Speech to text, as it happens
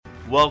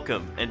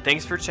Welcome, and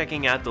thanks for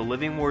checking out the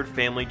Living Word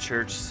Family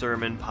Church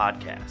Sermon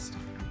Podcast.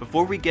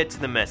 Before we get to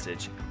the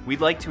message,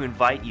 we'd like to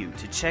invite you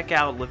to check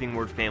out Living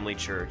Word Family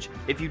Church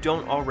if you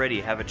don't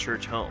already have a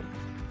church home.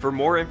 For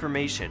more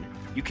information,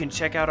 you can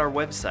check out our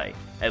website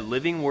at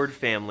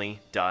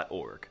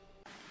livingwordfamily.org.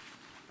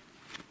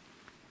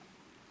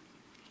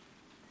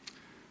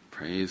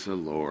 Praise the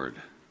Lord.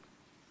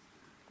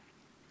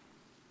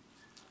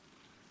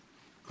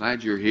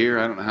 Glad you're here.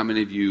 I don't know how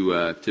many of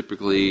you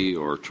typically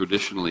or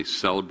traditionally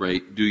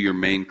do your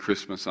main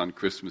Christmas on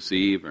Christmas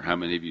Eve, or how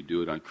many of you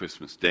do it on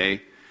Christmas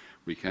Day.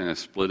 We kind of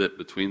split it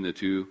between the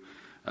two.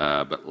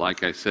 But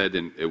like I said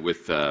in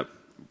the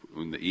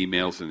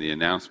emails and the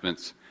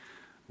announcements,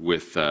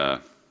 with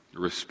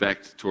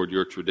respect toward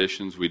your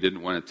traditions, we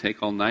didn't want to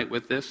take all night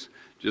with this.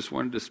 Just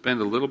wanted to spend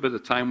a little bit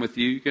of time with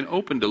you. You can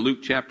open to Luke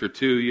chapter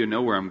 2. You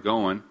know where I'm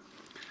going.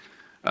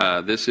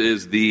 This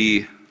is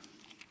the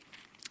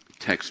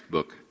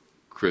textbook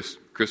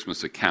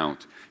Christmas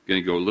account. I'm going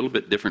to go a little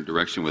bit different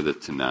direction with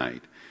it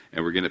tonight.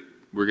 And we're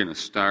going to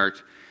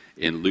start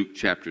in Luke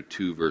chapter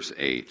 2, verse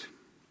 8.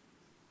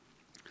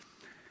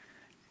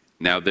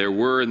 Now there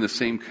were in the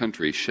same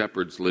country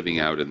shepherds living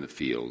out in the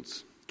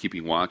fields,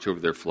 keeping watch over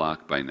their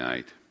flock by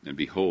night. And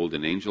behold,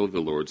 an angel of the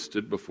Lord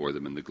stood before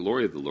them, and the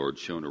glory of the Lord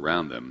shone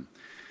around them.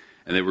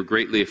 And they were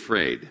greatly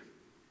afraid.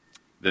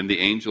 Then the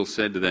angel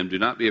said to them, "Do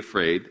not be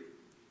afraid,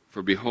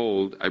 for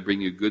behold, I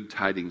bring you good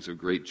tidings of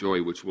great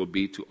joy, which will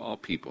be to all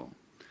people.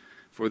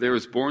 For there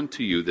is born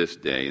to you this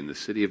day in the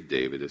city of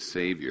David a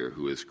Savior,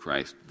 who is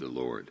Christ the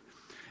Lord.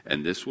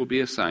 And this will be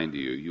a sign to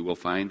you. You will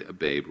find a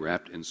babe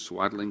wrapped in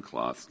swaddling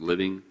cloths,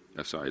 lying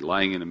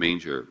in a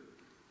manger."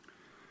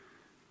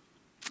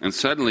 And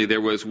suddenly there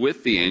was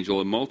with the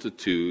angel a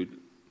multitude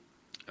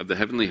of the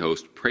heavenly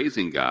host,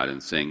 praising God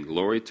and saying,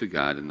 "Glory to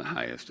God in the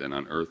highest, and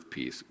on earth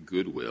peace,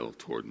 goodwill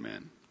toward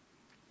men."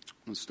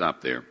 Let's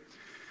stop there.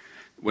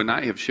 When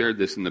I have shared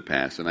this in the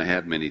past, and I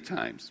have many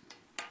times,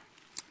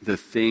 the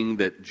thing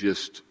that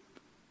just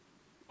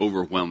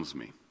overwhelms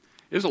me.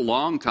 It was a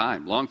long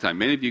time.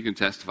 Many of you can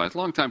testify. It's a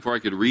long time before I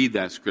could read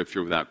that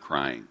scripture without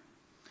crying.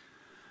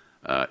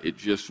 It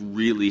just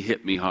really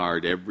hit me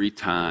hard every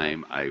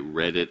time I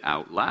read it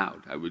out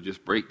loud. I would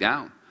just break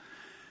down.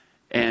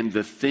 And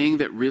the thing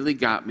that really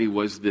got me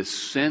was this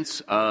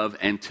sense of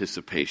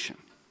anticipation.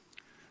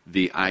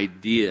 The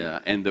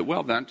idea, and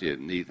not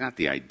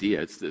the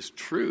idea, it's this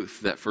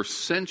truth that for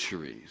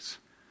centuries,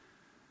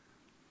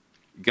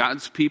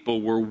 God's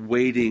people were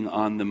waiting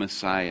on the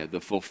Messiah, the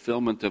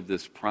fulfillment of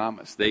this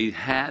promise. They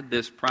had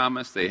this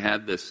promise, it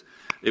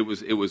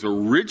was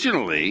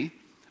originally,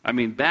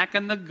 back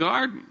in the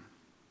garden,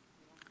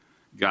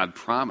 God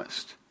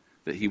promised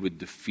that he would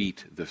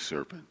defeat the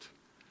serpent.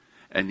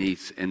 And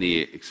he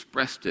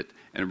expressed it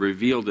and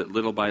revealed it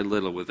little by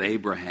little with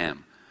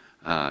Abraham.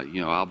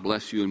 I'll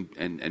bless you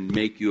and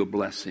make you a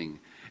blessing.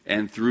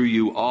 And through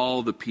you,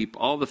 all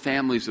the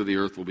families of the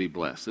earth will be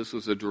blessed. This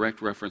was a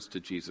direct reference to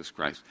Jesus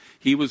Christ.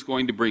 He was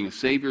going to bring a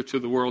Savior to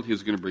the world. He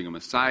was going to bring a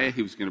Messiah.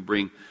 He was going to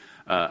bring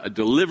a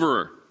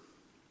deliverer.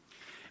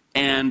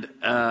 And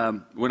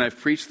when I've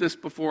preached this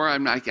before, I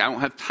don't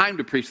have time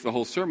to preach the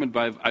whole sermon,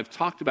 but I've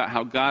talked about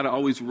how God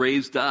always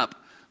raised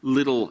up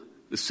the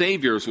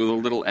saviors with a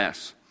little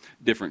s.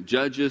 Different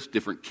judges,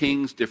 different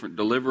kings, different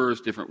deliverers,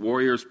 different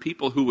warriors,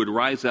 people who would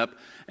rise up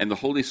and the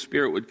Holy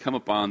Spirit would come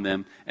upon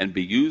them and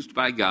be used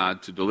by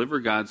God to deliver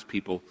God's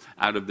people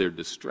out of their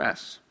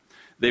distress.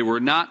 They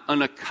were not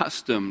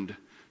unaccustomed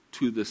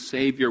to the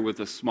Savior with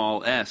a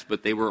small s,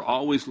 but they were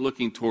always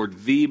looking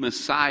toward the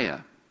Messiah.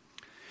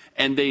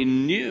 And they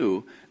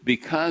knew,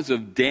 because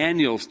of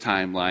Daniel's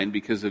timeline,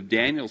 because of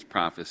Daniel's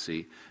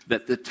prophecy,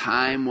 that the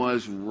time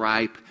was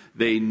ripe.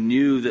 They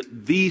knew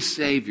that the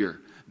Savior,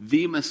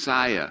 the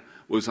Messiah,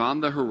 was on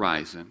the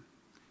horizon.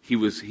 They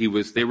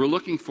were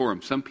looking for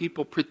him. Some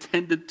people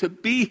pretended to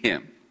be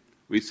him.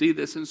 We see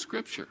this in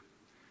Scripture.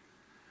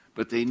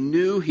 But they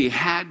knew he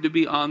had to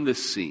be on the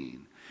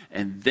scene.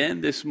 And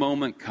then this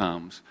moment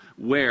comes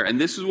where,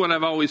 and this is what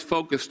I've always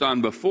focused on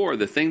before,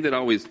 the thing that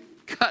always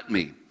cut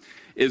me,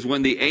 is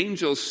when the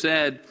angel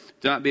said,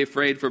 "Do not be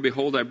afraid, for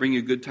behold, I bring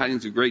you good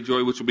tidings of great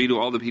joy, which will be to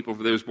all the people,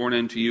 for there is born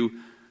unto you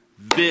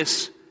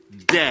this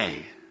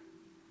day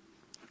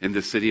in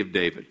the city of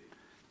David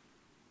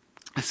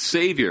a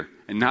Savior,"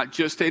 and not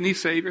just any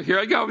Savior. Here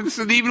I go. This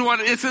isn't even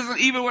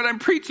what I'm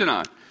preaching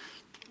on.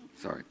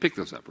 Sorry, pick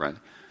those up, right?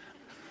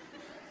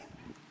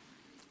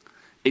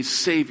 A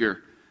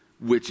Savior,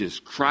 which is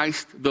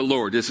Christ the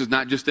Lord. This is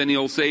not just any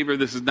old Savior.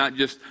 This is not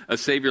just a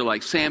Savior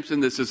like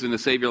Samson. This isn't a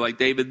Savior like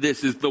David.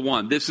 This is the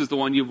one. This is the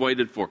one you've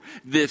waited for.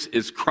 This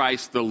is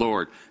Christ the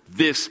Lord.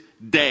 This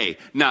day.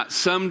 Not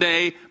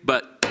someday,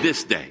 but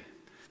this day.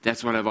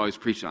 That's what I've always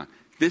preached on.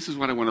 This is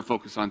what I want to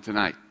focus on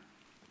tonight.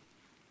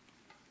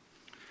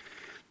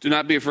 "Do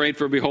not be afraid,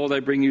 for behold, I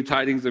bring you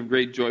tidings of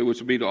great joy, which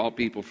will be to all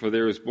people, for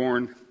there is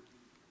born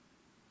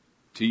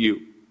to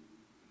you."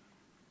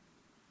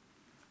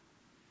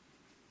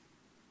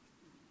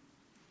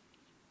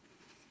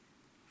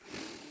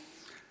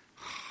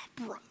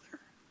 Brother.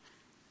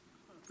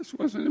 This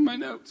wasn't in my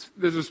notes.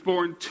 This was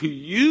born to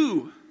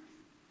you.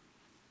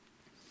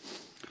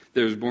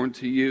 There is born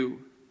to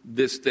you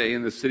this day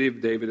in the city of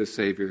David a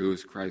Savior who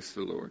is Christ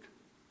the Lord.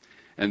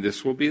 And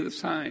this will be the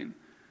sign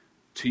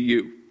to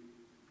you.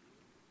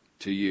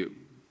 To you.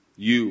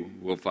 You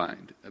will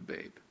find a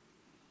babe.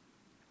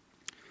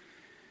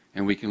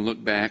 And we can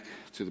look back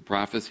to the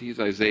prophecies,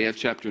 Isaiah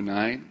chapter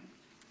 9.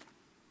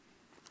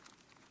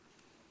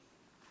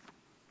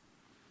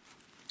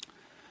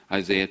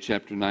 Isaiah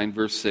chapter 9,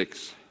 verse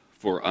 6.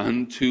 For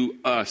unto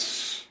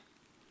us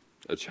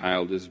a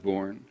child is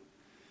born,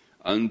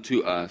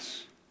 unto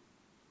us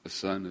a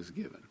son is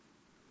given.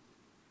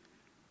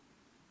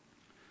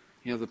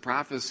 You know, the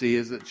prophecy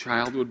is that a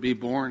child would be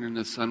born and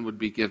a son would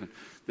be given.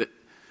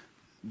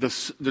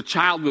 The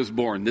child was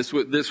born. This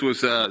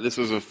was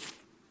a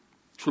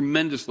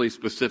tremendously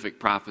specific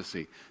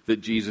prophecy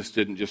that Jesus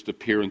didn't just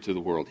appear into the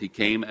world. He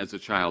came as a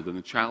child, and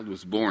the child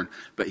was born,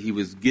 but he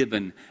was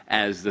given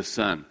as the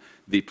Son.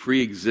 The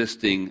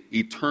pre-existing,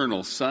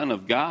 eternal Son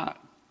of God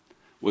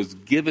was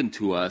given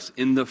to us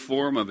in the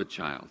form of a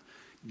child,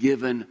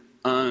 given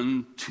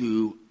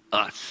unto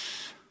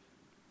us.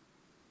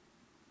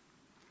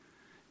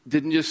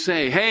 Didn't just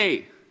say,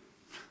 hey,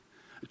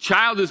 a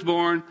child is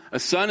born, a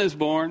son is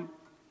born.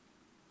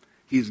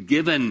 He's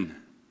given.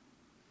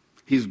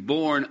 He's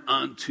born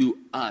unto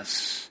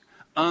us,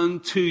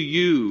 unto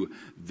you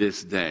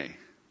this day.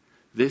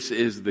 This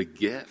is the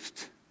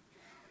gift.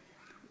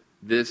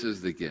 This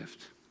is the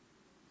gift.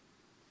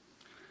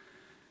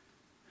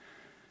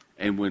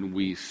 And when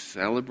we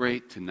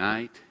celebrate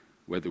tonight,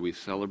 whether we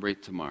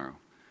celebrate tomorrow,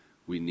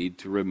 we need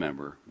to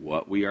remember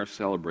what we are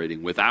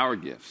celebrating with our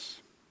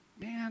gifts.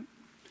 Man,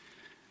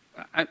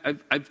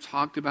 I've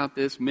talked about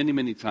this many,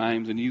 many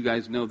times, and you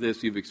guys know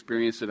this. You've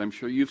experienced it. I'm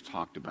sure you've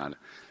talked about it.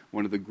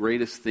 One of the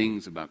greatest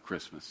things about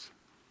Christmas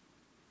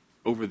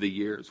over the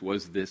years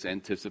was this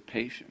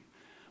anticipation.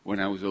 When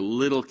I was a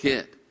little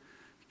kid,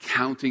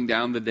 counting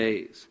down the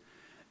days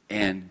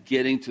and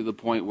getting to the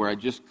point where I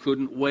just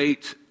couldn't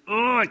wait.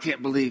 Oh, I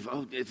can't believe,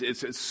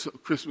 it's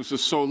Christmas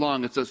is so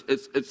long.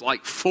 It's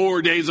like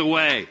 4 days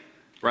away.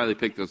 Riley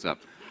picked those up.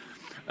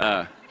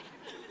 And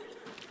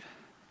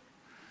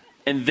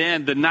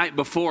then the night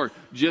before,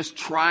 just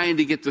trying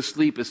to get to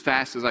sleep as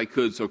fast as I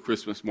could so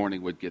Christmas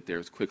morning would get there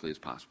as quickly as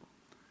possible.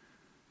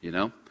 You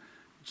know?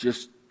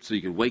 Just so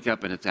you can wake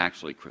up and it's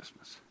actually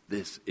Christmas.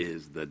 This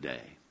is the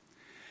day.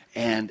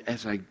 And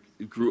as I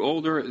grew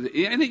older,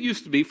 and it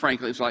used to be,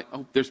 frankly, it's like,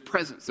 oh, there's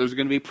presents. There's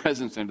going to be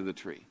presents under the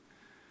tree.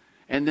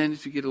 And then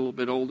as you get a little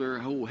bit older,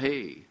 oh,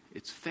 hey,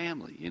 it's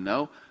family, you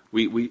know?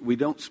 We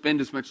don't spend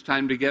as much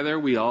time together.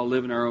 We all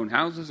live in our own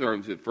houses or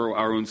for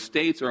our own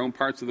states, our own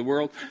parts of the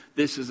world.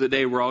 This is the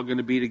day we're all going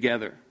to be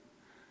together.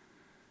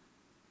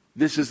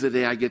 This is the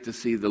day I get to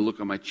see the look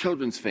on my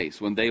children's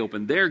face when they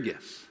open their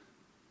gifts.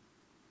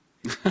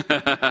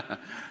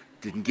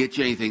 Didn't get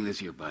you anything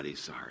this year, buddy.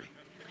 Sorry.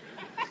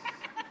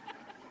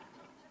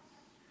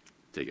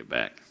 Take it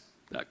back.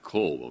 That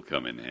coal will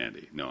come in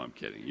handy. No, I'm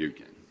kidding. You're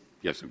kidding.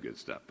 You have some good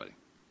stuff, buddy.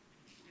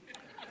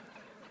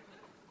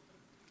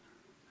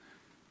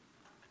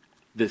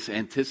 This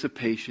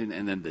anticipation,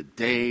 and then the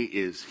day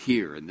is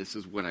here. And this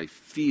is what I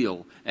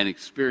feel and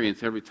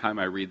experience every time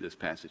I read this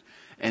passage.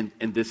 And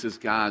this is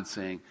God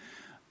saying,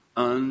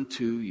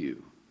 unto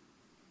you.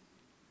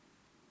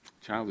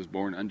 Child is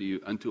born unto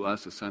you. Unto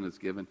us a son is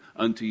given.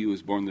 Unto you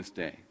is born this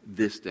day,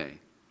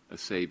 a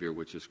Savior,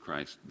 which is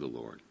Christ the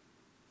Lord.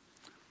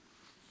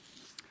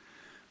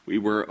 We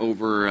were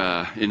over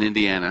in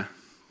Indiana.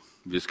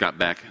 We just got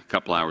back a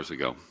couple hours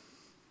ago.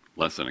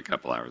 Less than a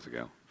couple hours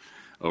ago.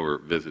 Over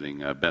visiting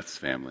Beth's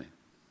family.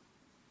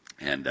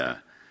 And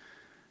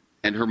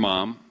her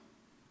mom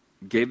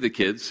gave the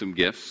kids some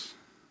gifts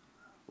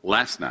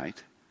last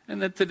night.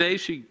 And then today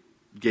she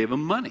gave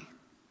them money.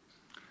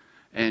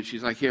 And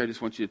she's like, here, I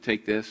just want you to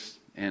take this.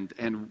 And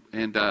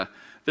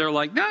they're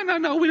like,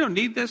 no, we don't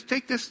need this.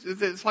 Take this.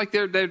 It's like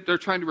they're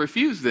trying to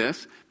refuse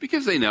this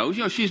because they know,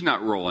 she's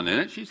not rolling in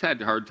it. She's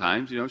had hard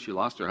times. She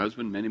lost her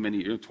husband many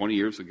years, 20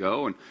 years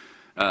ago. And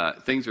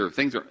things are.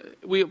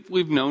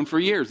 We've known for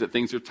years that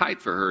things are tight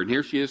for her, and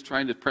here she is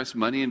trying to press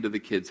money into the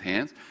kids'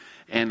 hands.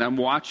 And I'm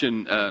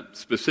watching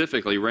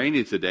specifically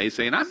Rainey today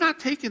saying, "I'm not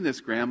taking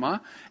this, Grandma."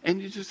 And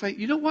you just say,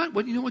 "You know what?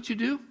 You know what you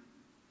do?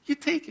 You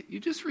take it. You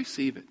just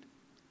receive it.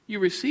 You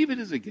receive it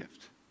as a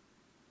gift.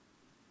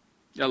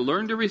 You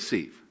learn to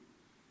receive.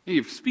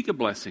 You speak a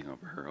blessing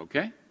over her,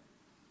 okay?"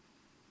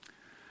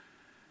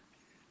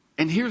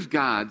 And here's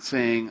God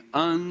saying,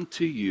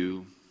 "Unto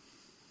you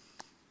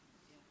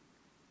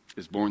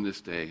is born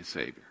this day a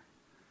Savior."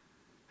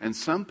 And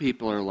some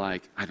people are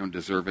like, "I don't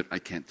deserve it. I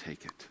can't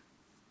take it."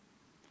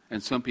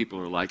 And some people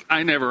are like,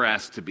 "I never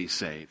asked to be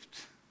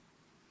saved."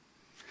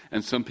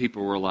 And some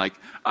people were like,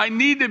 "I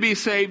need to be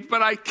saved,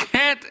 but I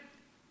can't.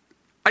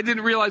 I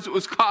didn't realize it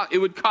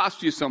would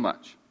cost you so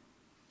much."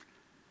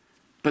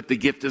 But the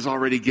gift is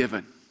already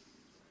given.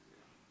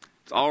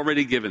 It's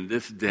already given.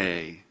 This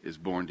day is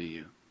born to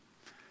you.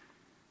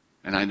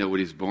 And I know what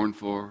he's born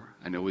for.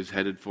 I know what he's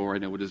headed for. I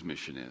know what his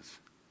mission is.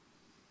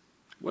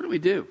 What do we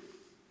do?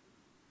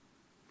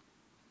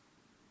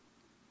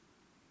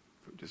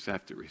 just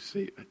have to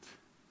receive it.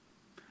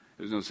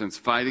 There's no sense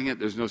fighting it.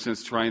 There's no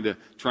sense trying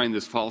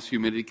this false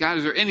humility. God,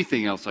 is there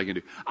anything else I can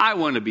do? I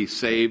want to be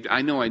saved.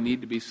 I know I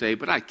need to be saved,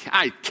 but I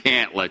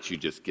can't let you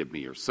just give me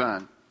your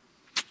Son.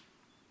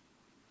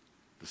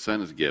 The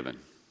Son is given.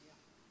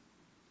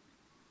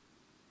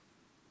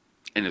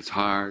 And it's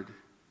hard.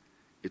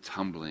 It's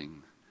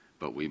humbling.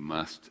 But we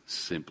must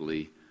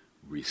simply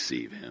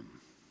receive him.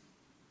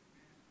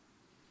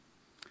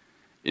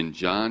 In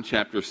John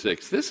chapter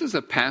 6, this is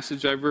a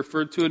passage I've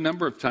referred to a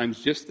number of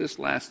times just this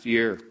last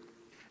year.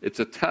 It's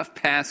a tough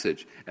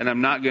passage, and I'm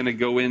not going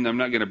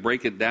to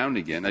break it down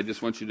again. I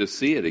just want you to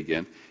see it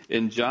again.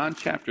 In John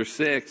chapter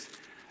 6,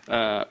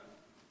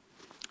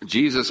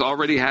 Jesus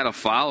already had a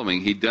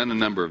following. He'd done a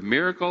number of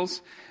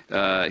miracles.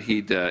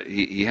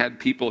 He had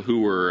people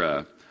who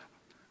were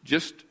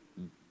just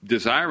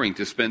desiring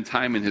to spend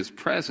time in his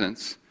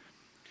presence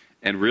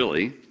and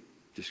really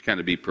just kind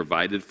of be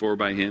provided for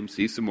by him,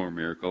 see some more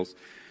miracles.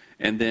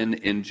 And then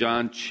in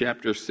John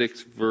chapter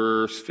 6,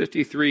 verse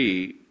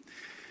 53,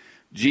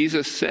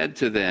 Jesus said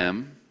to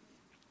them,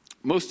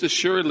 "Most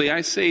assuredly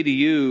I say to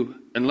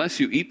you, unless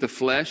you eat the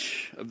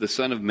flesh of the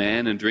Son of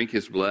Man and drink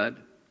his blood,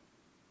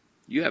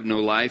 you have no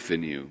life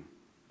in you.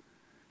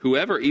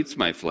 Whoever eats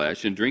my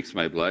flesh and drinks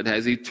my blood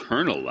has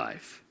eternal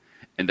life,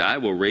 and I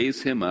will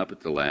raise him up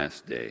at the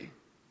last day.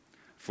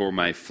 For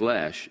my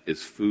flesh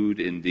is food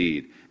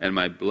indeed, and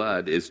my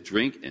blood is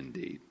drink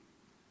indeed.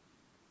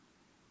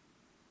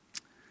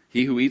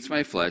 He who eats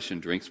my flesh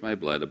and drinks my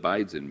blood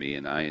abides in me,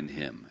 and I in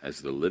him.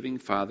 As the living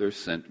Father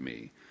sent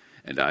me,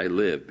 and I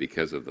live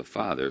because of the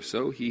Father,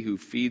 so he who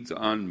feeds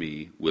on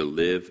me will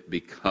live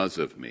because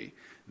of me.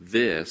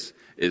 This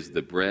is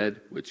the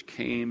bread which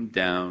came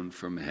down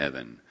from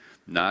heaven.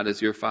 Not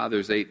as your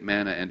fathers ate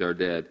manna and are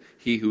dead.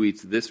 He who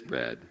eats this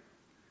bread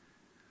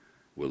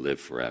will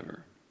live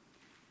forever."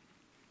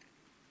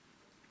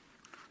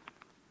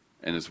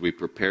 And as we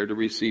prepare to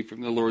receive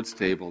from the Lord's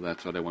table,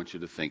 that's what I want you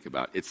to think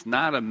about. It's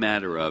not a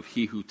matter of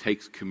he who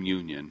takes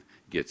communion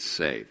gets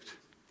saved.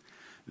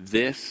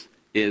 This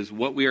is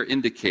what we are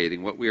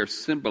indicating, what we are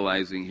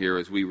symbolizing here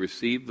as we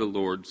receive the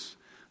Lord's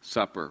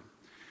Supper,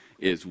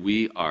 is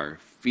we are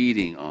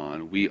feeding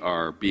on, we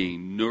are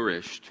being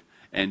nourished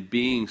and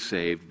being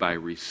saved by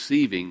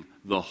receiving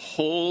the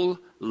whole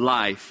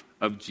life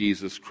of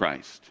Jesus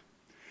Christ.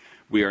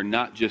 We are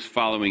not just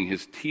following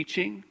his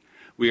teaching.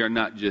 We are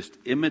not just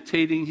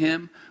imitating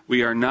him.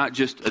 We are not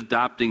just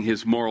adopting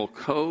his moral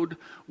code.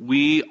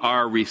 We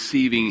are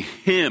receiving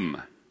him,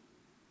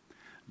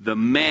 the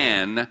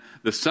man,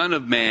 the Son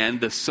of Man,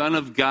 the Son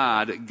of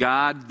God,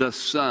 God the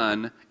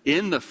Son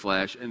in the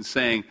flesh, and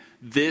saying,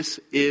 this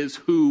is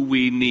who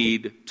we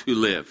need to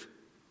live.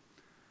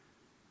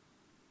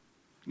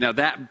 Now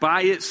that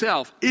by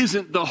itself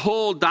isn't the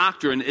whole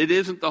doctrine, it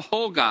isn't the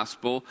whole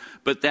gospel,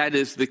 but that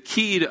is the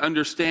key to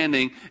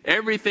understanding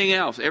everything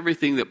else,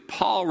 everything that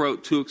Paul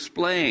wrote to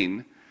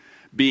explain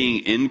being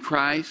in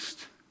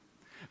Christ,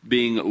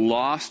 being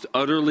lost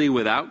utterly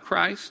without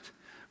Christ,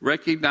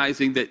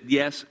 recognizing that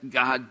yes,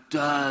 God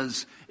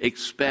does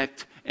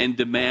expect and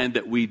demand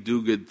that we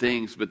do good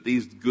things, but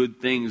these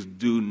good things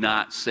do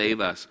not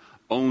save us.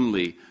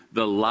 Only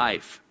the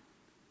life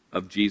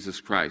of Jesus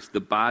Christ,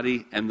 the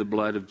body and the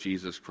blood of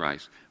Jesus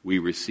Christ. We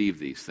receive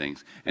these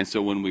things. And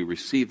so when we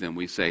receive them,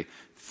 we say,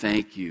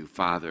 thank you,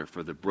 Father,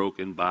 for the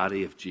broken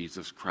body of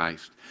Jesus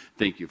Christ.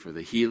 Thank you for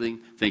the healing.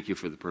 Thank you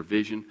for the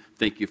provision.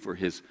 Thank you for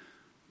his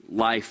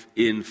life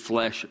in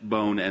flesh,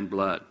 bone, and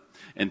blood.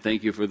 And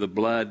thank you for the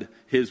blood,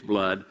 his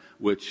blood,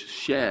 which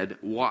shed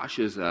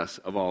washes us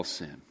of all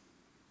sin.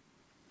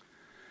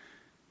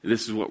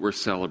 This is what we're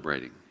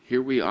celebrating.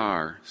 Here we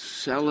are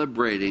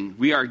celebrating.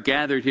 We are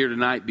gathered here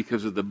tonight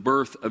because of the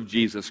birth of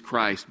Jesus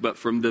Christ. But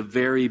from the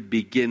very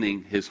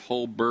beginning, his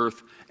whole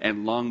birth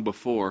and long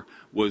before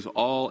was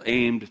all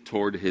aimed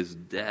toward his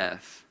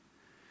death,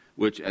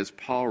 which, as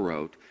Paul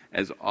wrote,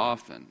 as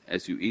often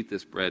as you eat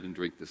this bread and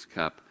drink this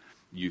cup,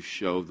 you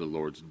show the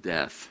Lord's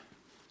death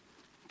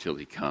till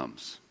he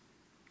comes.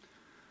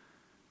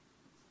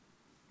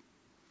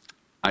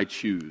 I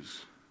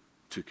choose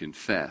to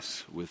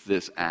confess with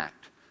this act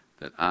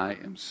that I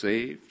am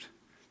saved,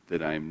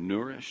 that I am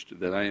nourished,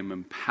 that I am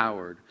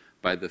empowered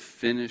by the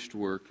finished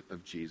work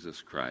of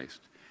Jesus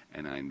Christ.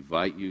 And I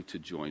invite you to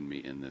join me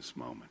in this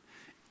moment.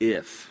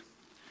 If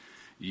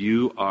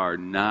you are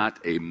not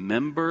a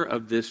member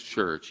of this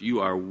church,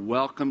 you are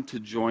welcome to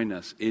join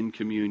us in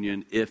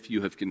communion if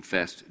you have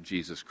confessed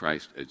Jesus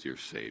Christ as your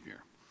Savior.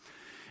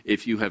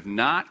 If you have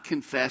not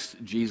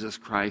confessed Jesus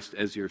Christ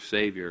as your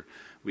Savior,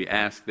 we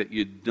ask that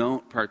you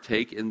don't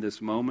partake in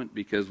this moment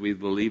because we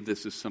believe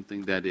this is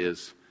something that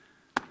is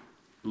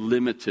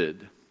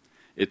limited.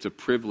 It's a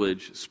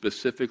privilege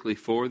specifically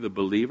for the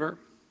believer.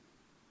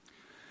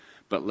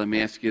 But let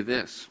me ask you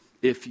this.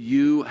 If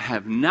you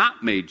have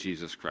not made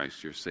Jesus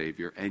Christ your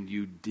Savior and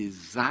you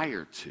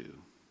desire to,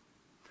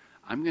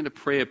 I'm going to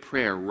pray a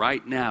prayer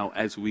right now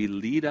as we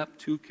lead up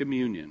to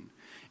communion.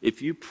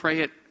 If you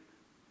pray it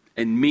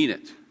and mean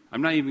it,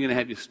 I'm not even going to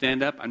have you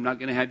stand up. I'm not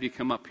going to have you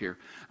come up here.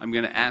 I'm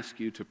going to ask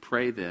you to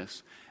pray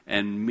this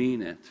and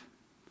mean it.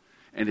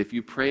 And if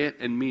you pray it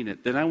and mean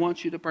it, then I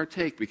want you to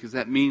partake, because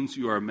that means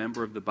you are a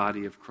member of the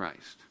body of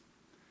Christ.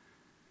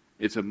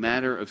 It's a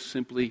matter of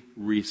simply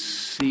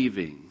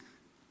receiving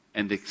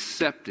and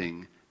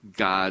accepting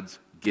God's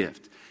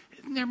gift.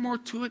 Isn't there more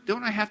to it?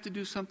 Don't I have to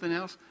do something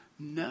else?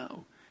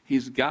 No.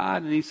 He's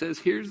God, and he says,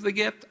 here's the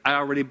gift. I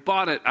already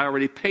bought it. I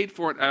already paid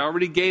for it. I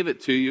already gave it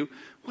to you.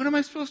 What am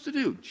I supposed to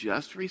do?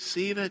 Just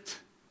receive it.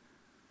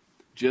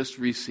 Just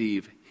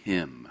receive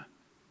him.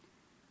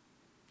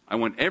 I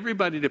want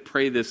everybody to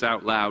pray this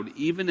out loud,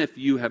 even if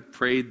you have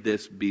prayed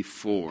this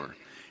before.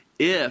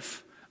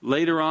 If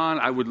later on,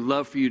 I would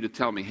love for you to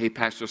tell me, hey,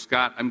 Pastor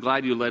Scott, I'm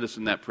glad you led us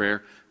in that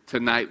prayer.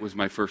 Tonight was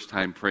my first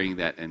time praying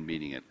that and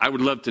meaning it. I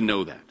would love to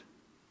know that.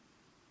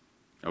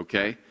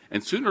 Okay?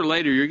 And sooner or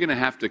later, you're going to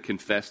have to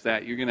confess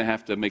that. You're going to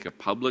have to make a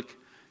public,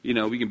 we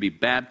can be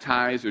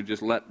baptized or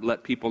just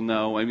let people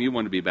know. I mean, you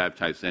want to be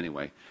baptized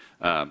anyway.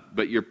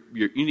 But you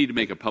need to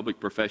make a public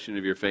profession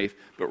of your faith.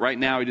 But right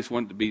now, I just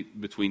want it to be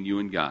between you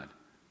and God.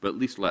 But at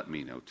least let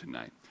me know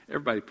tonight.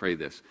 Everybody pray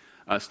this.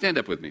 Stand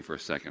up with me for a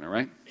second, all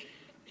right?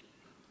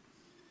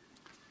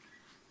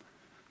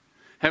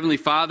 Heavenly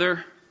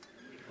Father,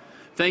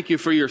 thank you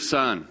for your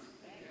Son.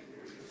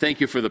 Thank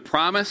you for the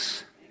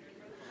promise.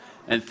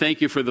 And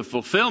thank you for the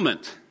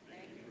fulfillment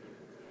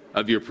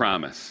of your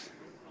promise.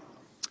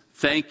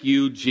 Thank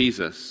you,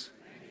 Jesus,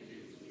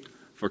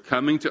 for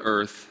coming to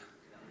earth,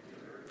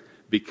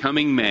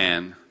 becoming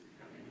man,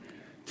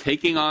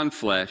 taking on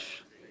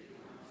flesh,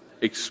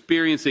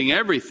 experiencing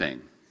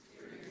everything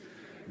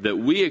that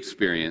we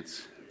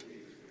experience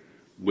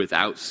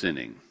without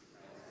sinning.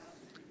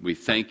 We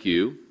thank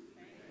you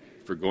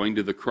for going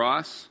to the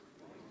cross,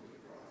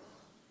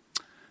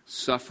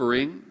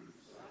 suffering,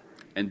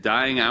 and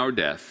dying our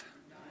death.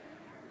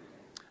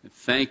 And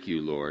thank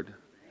you, Lord,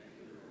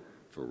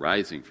 for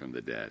rising from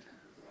the dead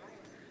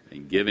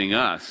and giving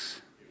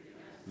us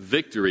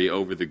victory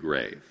over the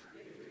grave.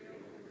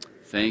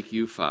 Thank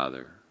you,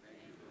 Father,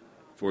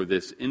 for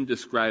this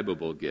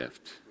indescribable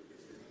gift.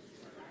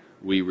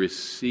 We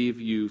receive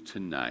you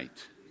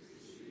tonight.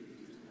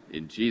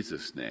 In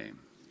Jesus' name,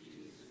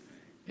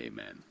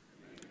 amen.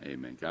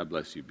 Amen. God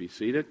bless you. Be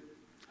seated.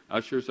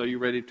 Ushers, are you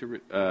ready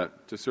to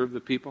serve the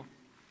people?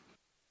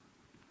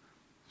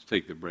 Let's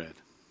take the bread.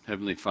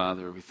 Heavenly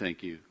Father, we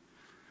thank you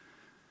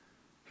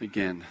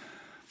again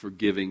for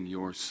giving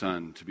your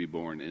Son to be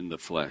born in the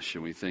flesh.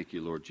 And we thank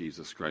you, Lord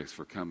Jesus Christ,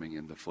 for coming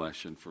in the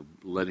flesh and for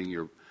letting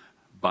your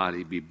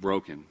body be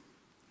broken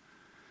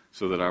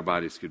so that our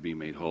bodies could be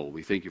made whole.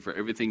 We thank you for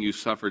everything you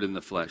suffered in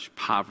the flesh,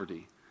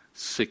 poverty,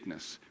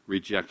 sickness,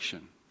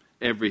 rejection,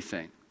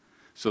 everything,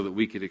 so that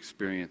we could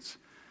experience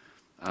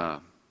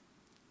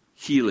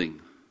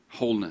healing,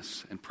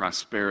 wholeness, and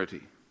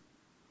prosperity.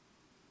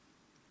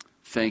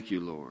 Thank you,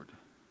 Lord,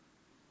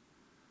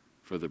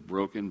 for the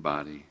broken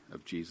body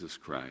of Jesus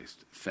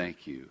Christ.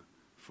 Thank you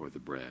for the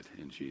bread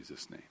in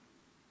Jesus' name.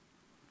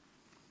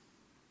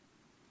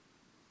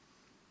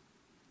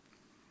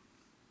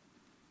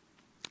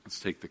 Let's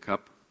take the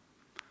cup.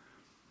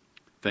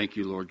 Thank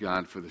you, Lord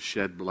God, for the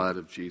shed blood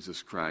of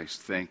Jesus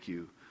Christ. Thank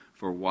you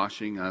for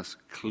washing us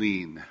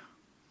clean,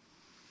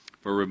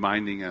 for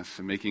reminding us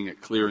and making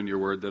it clear in your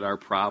word that our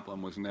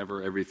problem was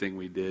never everything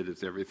we did,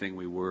 it's everything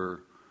we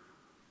were.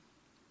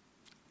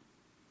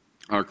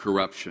 Our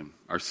corruption,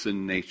 our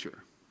sin nature,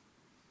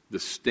 the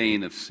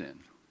stain of sin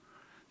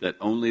that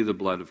only the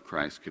blood of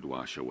Christ could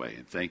wash away.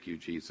 And thank you,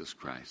 Jesus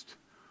Christ,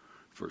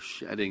 for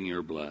shedding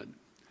your blood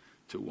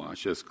to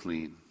wash us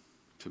clean,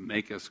 to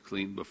make us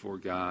clean before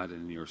God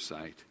and in your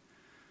sight.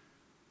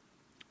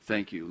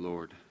 Thank you,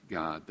 Lord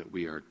God, that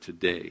we are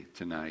today,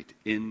 tonight,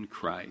 in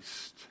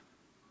Christ,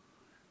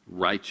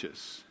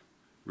 righteous,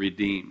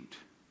 redeemed,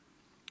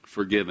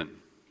 forgiven,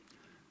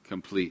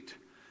 complete.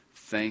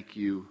 Thank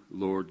you,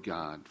 Lord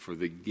God, for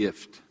the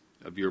gift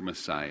of your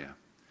Messiah.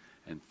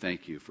 And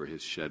thank you for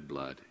his shed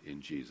blood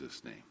in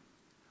Jesus' name.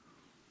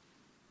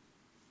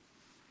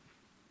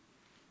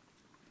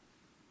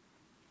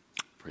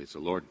 Praise the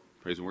Lord.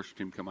 Praise and worship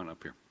team, come on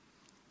up here.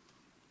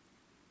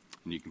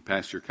 And you can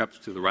pass your cups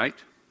to the right.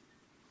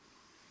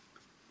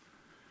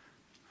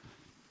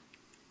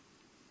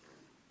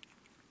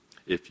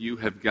 If you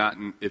have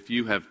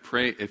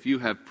prayed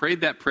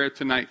that prayer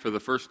tonight for the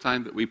first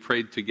time that we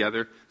prayed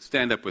together,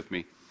 stand up with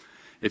me.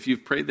 If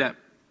you've prayed that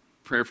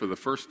prayer for the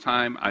first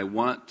time, I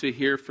want to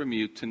hear from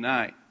you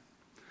tonight.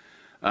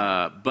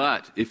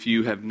 But if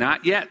you have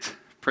not yet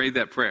prayed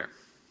that prayer,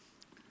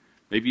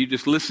 maybe you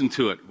just listen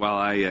to it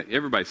while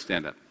everybody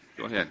stand up.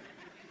 Go ahead.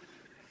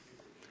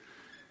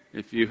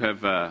 If you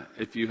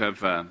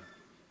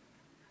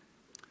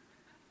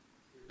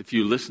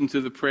listen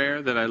to the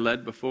prayer that I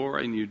led before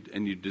and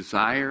you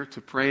desire to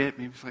pray it,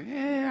 maybe it's like,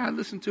 yeah, I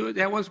listened to it.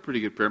 That was a pretty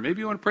good prayer.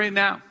 Maybe you want to pray it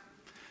now.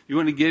 You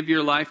want to give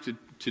your life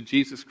to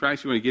Jesus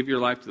Christ. You want to give your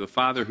life to the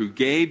Father who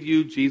gave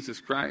you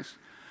Jesus Christ.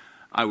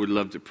 I would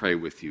love to pray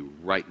with you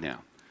right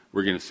now.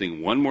 We're going to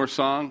sing one more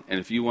song, and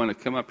if you want to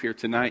come up here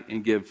tonight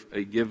and give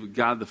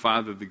God the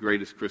Father the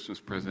greatest Christmas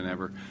present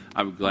ever,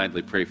 I would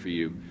gladly pray for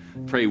you,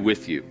 pray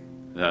with you.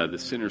 The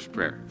sinner's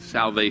prayer,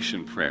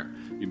 salvation prayer,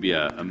 you be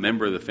a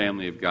member of the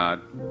family of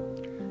God,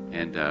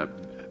 and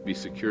be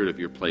secured of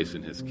your place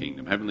in His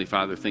kingdom. Heavenly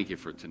Father, thank you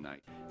for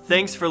tonight.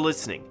 Thanks for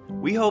listening.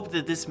 We hope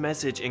that this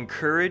message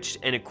encouraged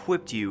and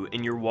equipped you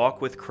in your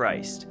walk with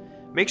Christ.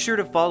 Make sure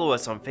to follow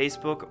us on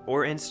Facebook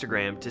or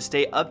Instagram to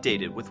stay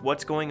updated with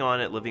what's going on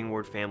at Living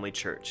Word Family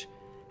Church.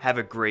 Have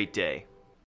a great day.